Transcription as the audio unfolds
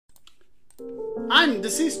I'm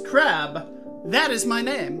Deceased Crab. That is my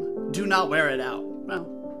name. Do not wear it out. Well,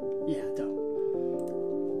 yeah, don't.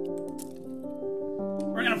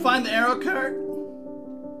 We're gonna find the arrow cart.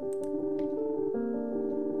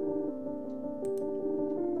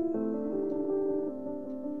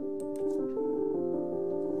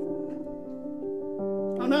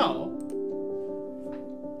 Oh no.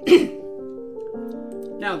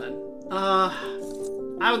 Now then,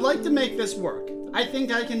 I would like to make this work. I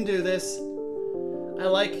think I can do this. I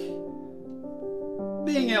like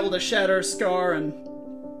being able to shatter, scar, and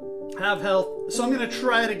have health. So I'm going to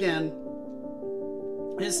try it again.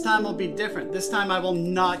 This time will be different. This time I will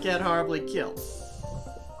not get horribly killed.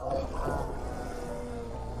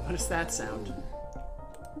 What does that sound?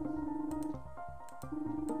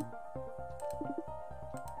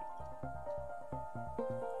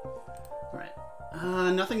 Alright.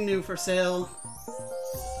 Nothing new for sale.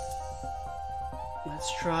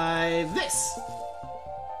 Let's try this.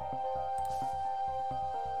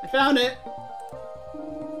 I found it.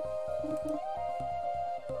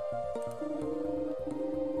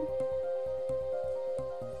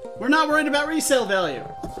 We're not worried about resale value.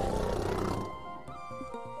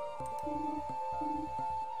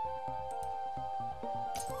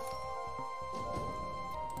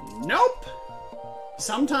 Nope.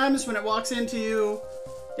 Sometimes when it walks into you,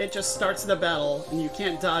 it just starts the battle and you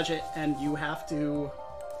can't dodge it and you have to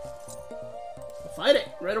fight it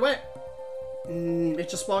right away. It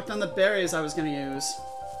just walked on the berries I was going to use.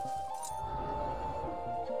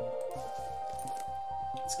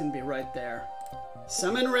 It's going to be right there.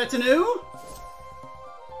 Summon retinue.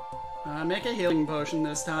 Make a healing potion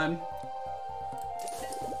this time.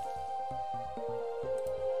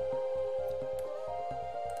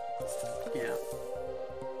 Yeah.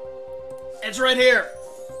 It's right here.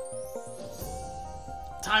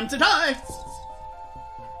 Time to die.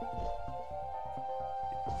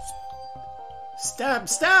 Stab,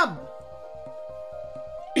 stab!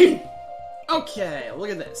 Okay, look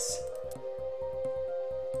at this.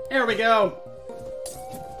 There we go.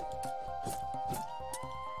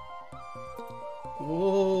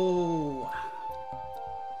 Ooh.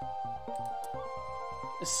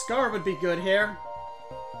 A scar would be good here.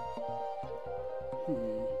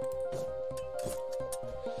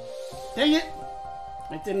 Dang it!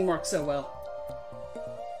 It didn't work so well.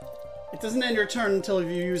 It doesn't end your turn until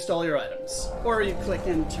you've used all your items. Or you click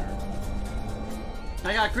end turn.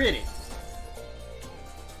 I got greedy.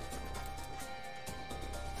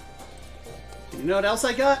 You know what else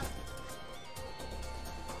I got?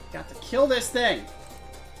 Got to kill this thing.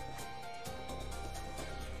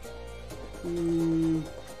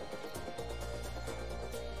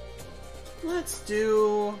 Let's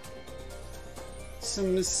do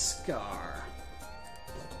some scar.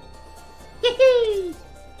 Hee-hee!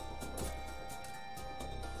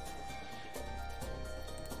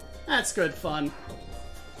 That's good fun.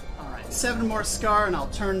 Alright, 7 more scar and I'll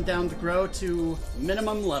turn down the grow to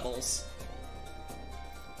minimum levels.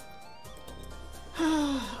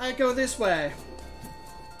 I go this way.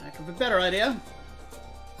 I have a better idea.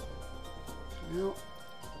 Well,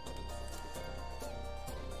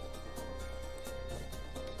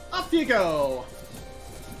 off you go!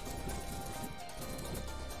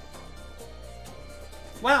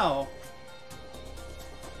 Wow.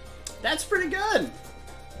 That's pretty good!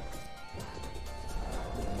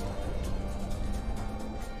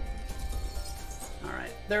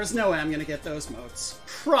 Alright, there's no way I'm gonna get those motes.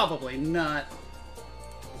 Probably not.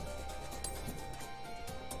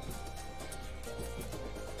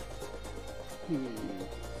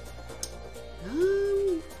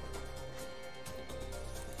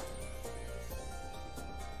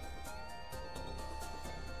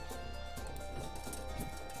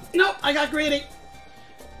 Nope, I got greedy.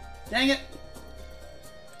 Dang it.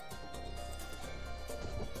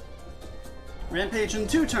 Rampage in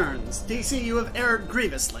 2 turns. DC, you have erred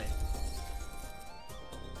grievously.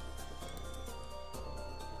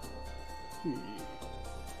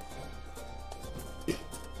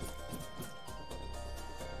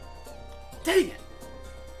 Dang it!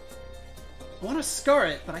 I want to scar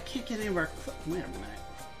it, but I can't get anywhere quick. Wait a minute.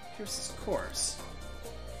 Here's this course.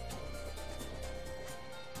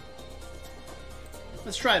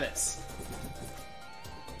 Let's try this.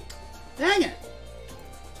 Dang it!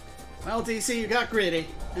 Well, DC, you got greedy.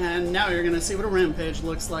 And now you're gonna see what a rampage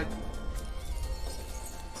looks like.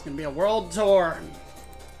 It's gonna be a world tour.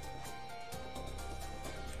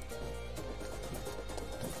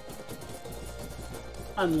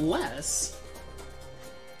 Unless...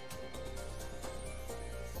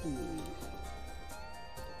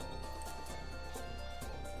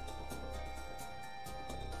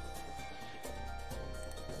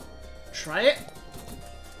 Try it.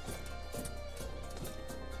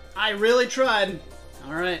 I really tried.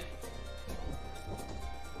 Alright.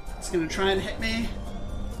 It's gonna try and hit me.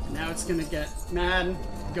 Now it's gonna get mad.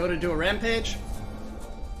 Go to do a rampage.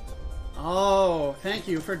 Oh, thank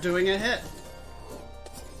you for doing a hit.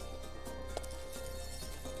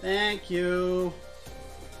 Thank you.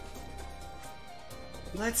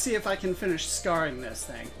 Let's see if I can finish scarring this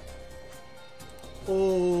thing.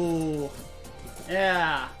 Ooh.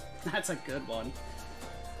 Yeah, that's a good one.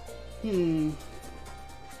 Don't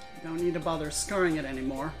need to bother scarring it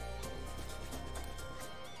anymore.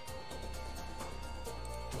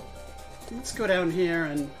 Let's go down here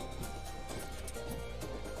and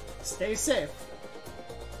stay safe.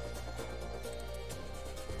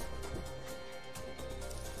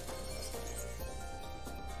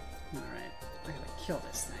 Alright, I gotta kill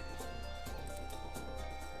this thing.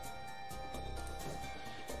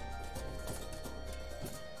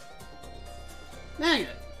 Dang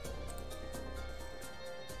it!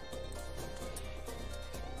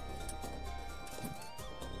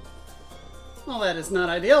 Well, that is not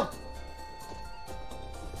ideal.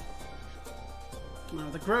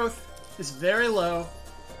 The growth is very low.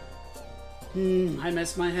 I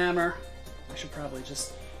missed my hammer. I should probably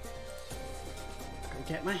just go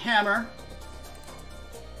get my hammer.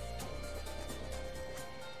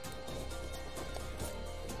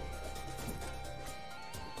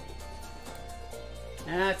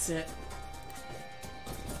 That's it.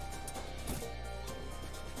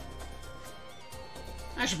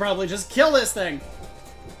 I should probably just kill this thing.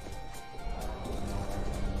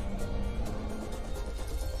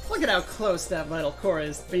 Look at how close that vital core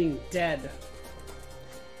is to being dead.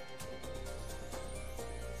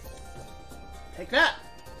 Take that.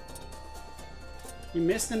 You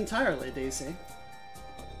missed entirely, DC.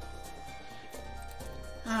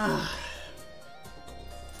 Ah.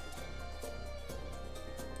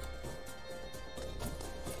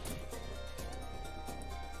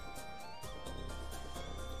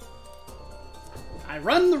 I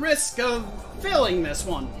run the risk of failing this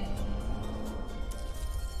one.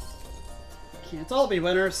 Can't all be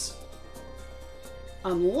winners.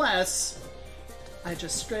 Unless I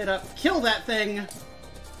just straight up kill that thing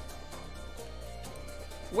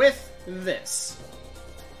with this.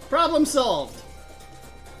 Problem solved.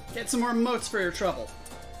 Get some more motes for your trouble.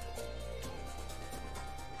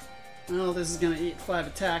 Well, this is gonna eat 5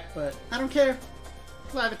 attack, but I don't care.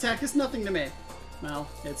 5 attack is nothing to me. Well,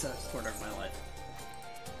 it's a quarter of my life.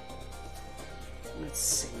 Let's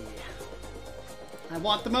see. I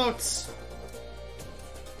want the motes.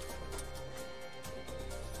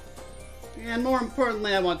 And more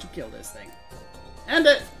importantly, I want to kill this thing. End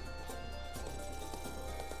it!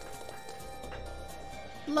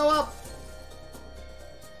 Blow up!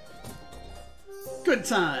 Good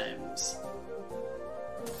times.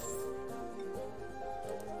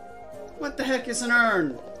 What the heck is an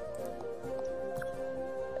urn?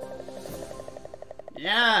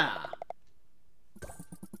 Yeah!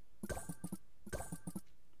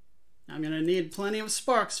 I'm gonna need plenty of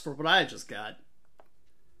sparks for what I just got.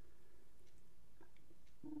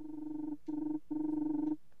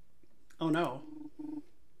 Oh no.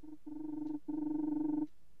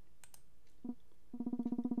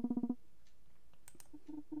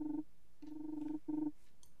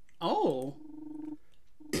 Oh.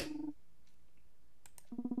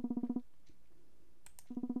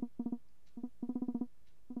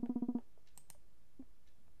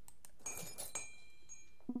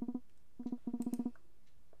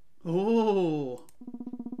 Ooh.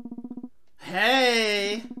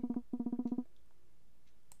 Hey.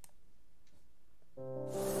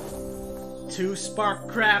 To spark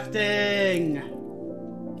crafting,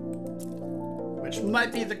 which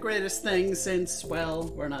might be the greatest thing since, well,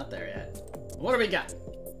 we're not there yet. What do we got?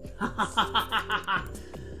 I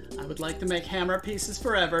would like to make hammer pieces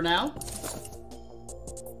forever now.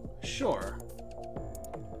 Sure.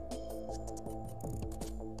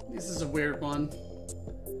 This is a weird one.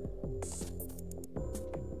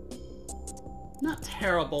 Not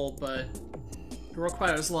terrible, but it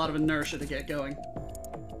requires a lot of inertia to get going.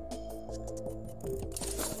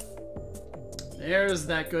 There's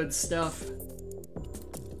that good stuff.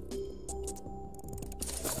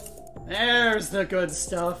 There's the good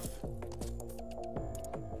stuff.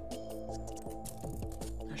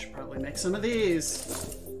 I should probably make some of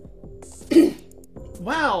these.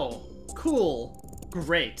 Wow! Cool.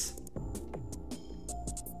 Great.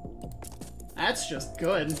 That's just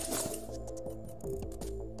good.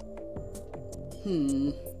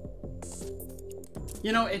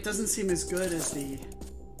 You know, it doesn't seem as good as the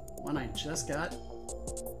one I just got.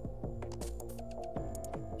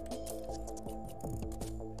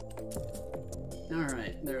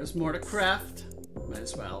 Alright, there's more to craft. Might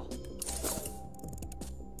as well.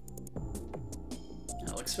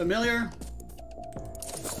 That looks familiar.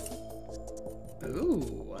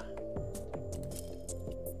 Ooh.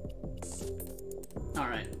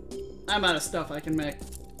 Alright. I'm out of stuff I can make.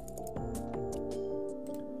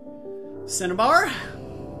 Cinnabar.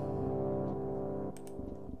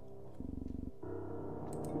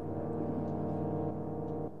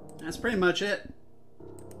 That's pretty much it.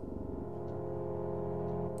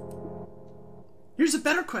 Here's a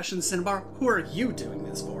better question, Cinnabar. Who are you doing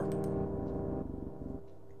this for?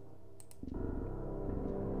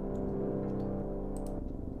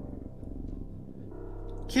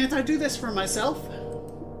 Can't I do this for myself?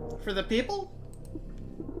 For the people?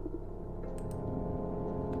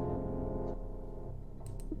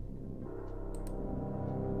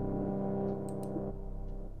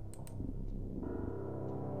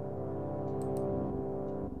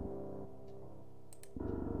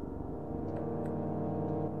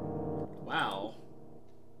 Wow.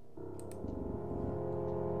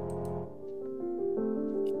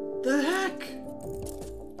 The heck?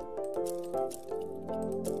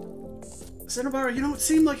 Cinnabar, you don't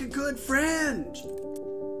seem like a good friend.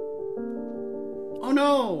 Oh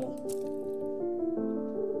no.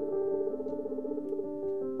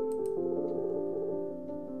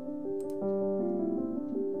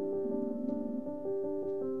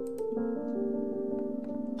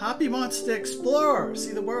 Poppy wants to explore,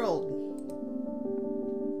 see the world.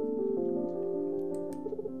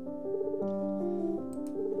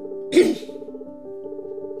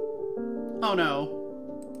 Oh no.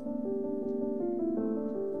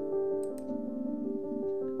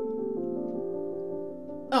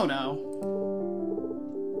 Oh no.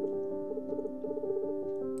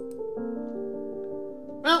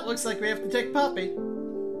 Well, looks like we have to take Poppy. Ooh.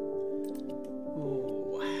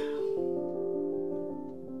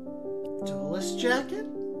 Duelist jacket?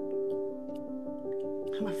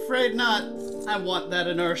 I'm afraid not. I want that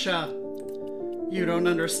inertia. You don't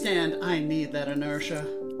understand. I need that inertia.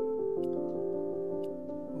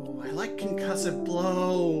 Ooh, I like concussive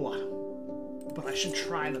blow. But I should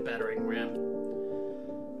try the battering ram.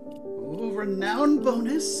 Ooh, renown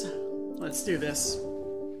bonus. Let's do this.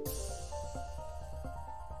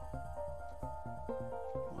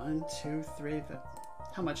 1, 2, 3.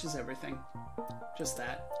 How much is everything? Just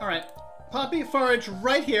that. Alright. Poppy forage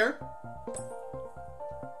right here.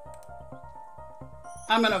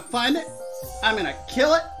 I'm gonna find it. I'm gonna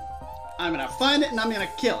kill it. I'm gonna find it and I'm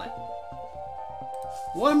gonna kill it.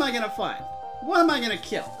 What am I gonna find? What am I gonna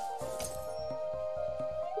kill?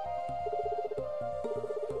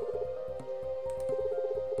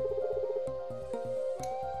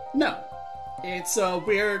 No. It's a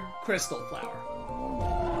weird crystal flower.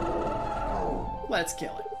 Let's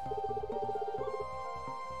kill it.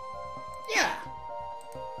 Yeah.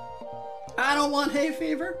 I don't want hay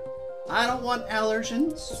fever. I don't want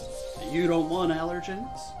allergens. You don't want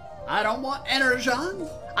allergens. I don't want energon.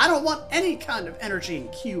 I don't want any kind of energy in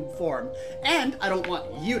cube form. And I don't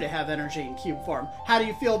want you to have energy in cube form. How do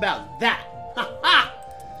you feel about that? Ha ha!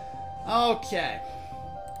 Okay.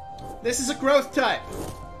 This is a growth type.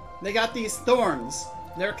 They got these thorns.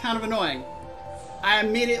 They're kind of annoying. I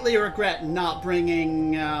immediately regret not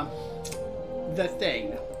bringing the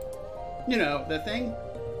thing. You know, the thing.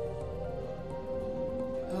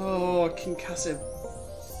 Oh, concussive.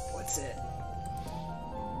 What's it?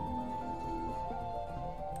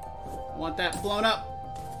 I want that blown up.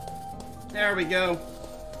 There we go.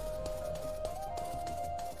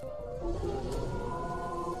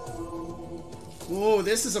 Whoa,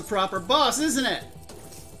 this is a proper boss, isn't it?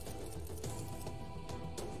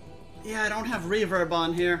 Yeah, I don't have reverb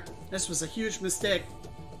on here. This was a huge mistake.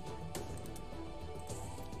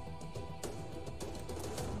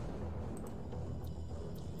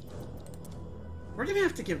 We're gonna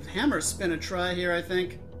have to give Hammer Spin a try here, I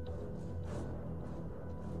think.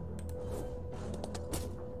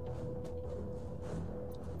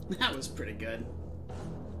 That was pretty good.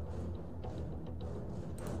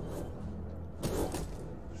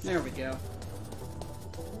 There we go.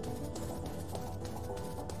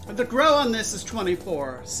 The grow on this is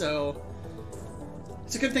 24, so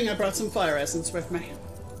it's a good thing I brought some fire essence with me.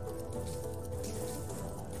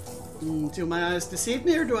 Do my eyes deceive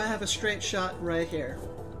me, or do I have a straight shot right here?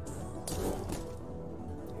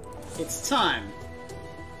 It's time.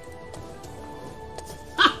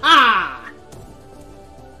 Ha ha!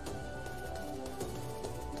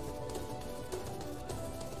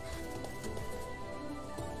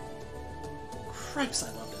 Cripes,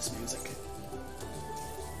 I love this music.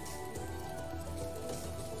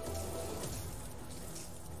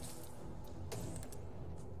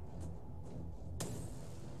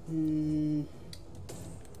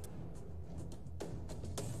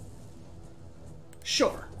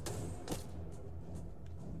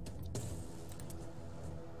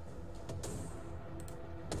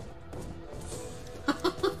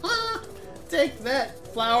 Take that,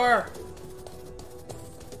 flower!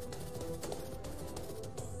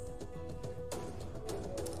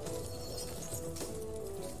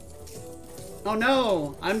 Oh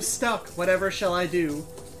no! I'm stuck. Whatever shall I do?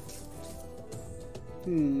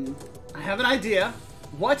 I have an idea.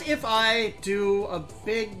 What if I do a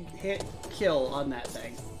big hit kill on that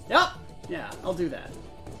thing? Yep! Yeah, I'll do that.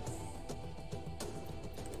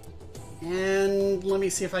 And let me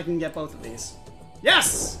see if I can get both of these.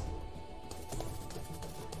 Yes!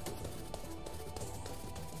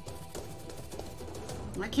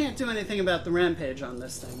 I can't do anything about the rampage on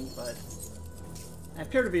this thing, but I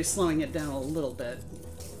appear to be slowing it down a little bit.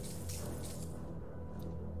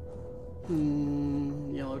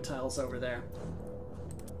 Yellow tiles over there.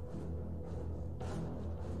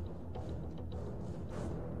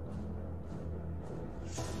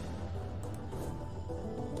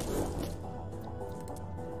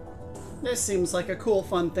 This seems like a cool,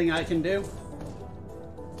 fun thing I can do.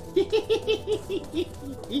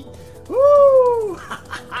 Woo!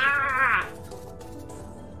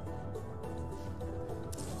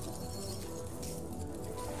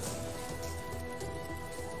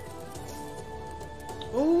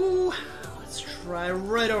 Ooh, let's try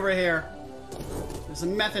right over here. There's a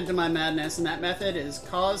method to my madness, and that method is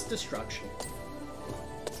cause destruction.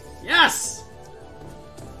 Yes!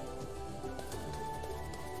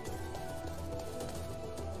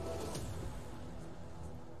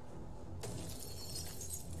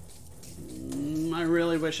 I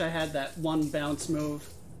really wish I had that one bounce move.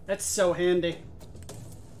 That's so handy.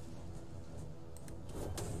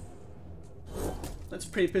 Let's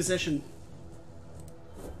pre-position.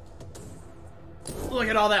 Look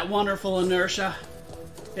at all that wonderful inertia.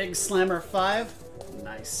 Big Slammer 5.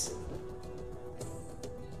 Nice.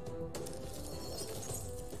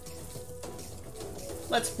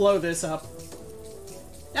 Let's blow this up.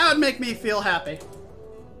 That would make me feel happy.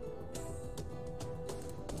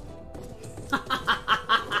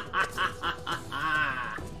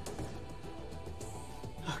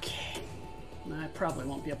 Okay. I probably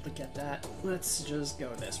won't be able to get that. Let's just go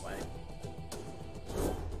this way.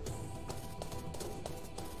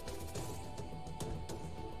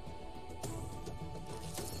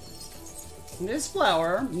 This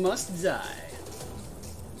flower must die.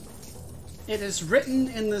 It is written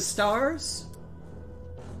in the stars.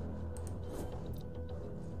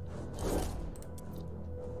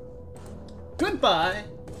 Goodbye.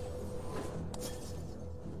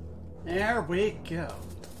 There we go.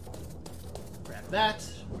 Grab that,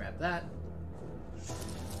 grab that.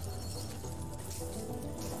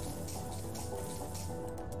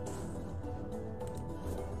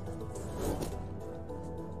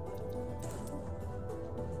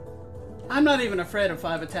 I'm not even afraid of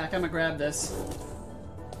 5 attack. I'm gonna grab this.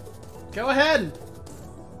 Go ahead.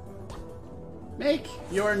 Make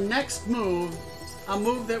your next move a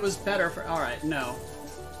move that was better for... Alright, no.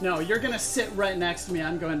 No, you're gonna sit right next to me.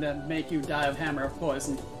 I'm going to make you die of hammer of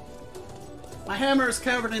poison. My hammer is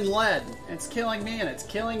covered in lead. It's killing me and it's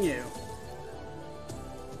killing you.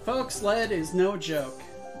 Folks, lead is no joke.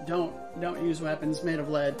 Don't use weapons made of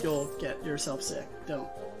lead. You'll get yourself sick. Don't.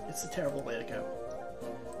 It's a terrible way to go.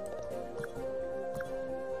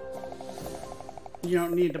 You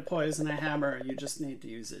don't need to poison a hammer, you just need to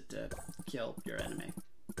use it to kill your enemy.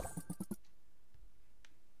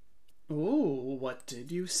 Ooh, what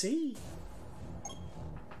did you see?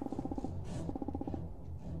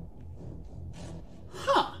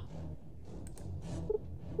 Huh.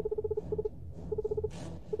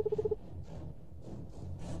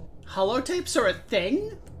 Holotapes are a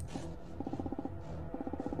thing?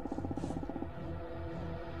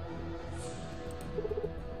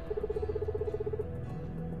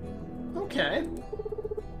 Okay.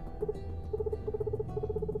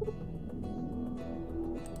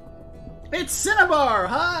 It's Cinnabar!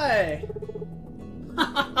 Hi!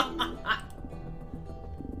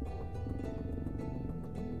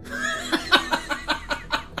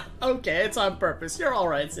 Okay, it's on purpose. You're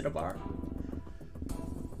alright, Cinnabar.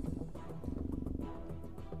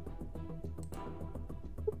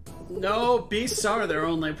 No, beasts are their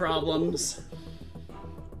only problems.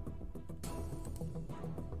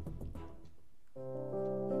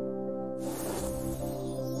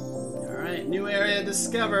 New area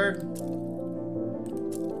discovered.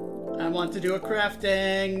 I want to do a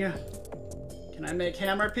crafting. Can I make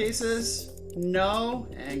hammer pieces? No.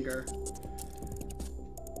 Anger.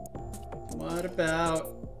 What about...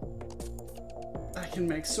 I can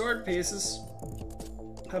make sword pieces.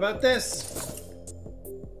 How about this?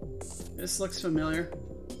 This looks familiar.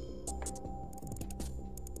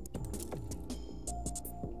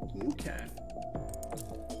 Okay.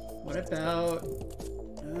 What about...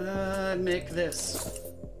 make this.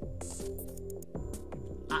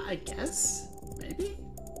 I guess? Maybe?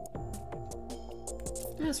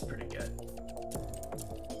 That's pretty good.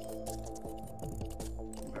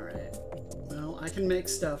 Alright. Well, I can make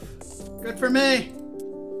stuff. Good for me!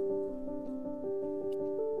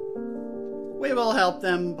 We will help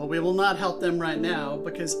them, but we will not help them right now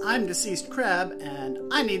because I'm Deceased Crab and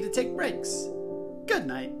I need to take breaks. Good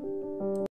night.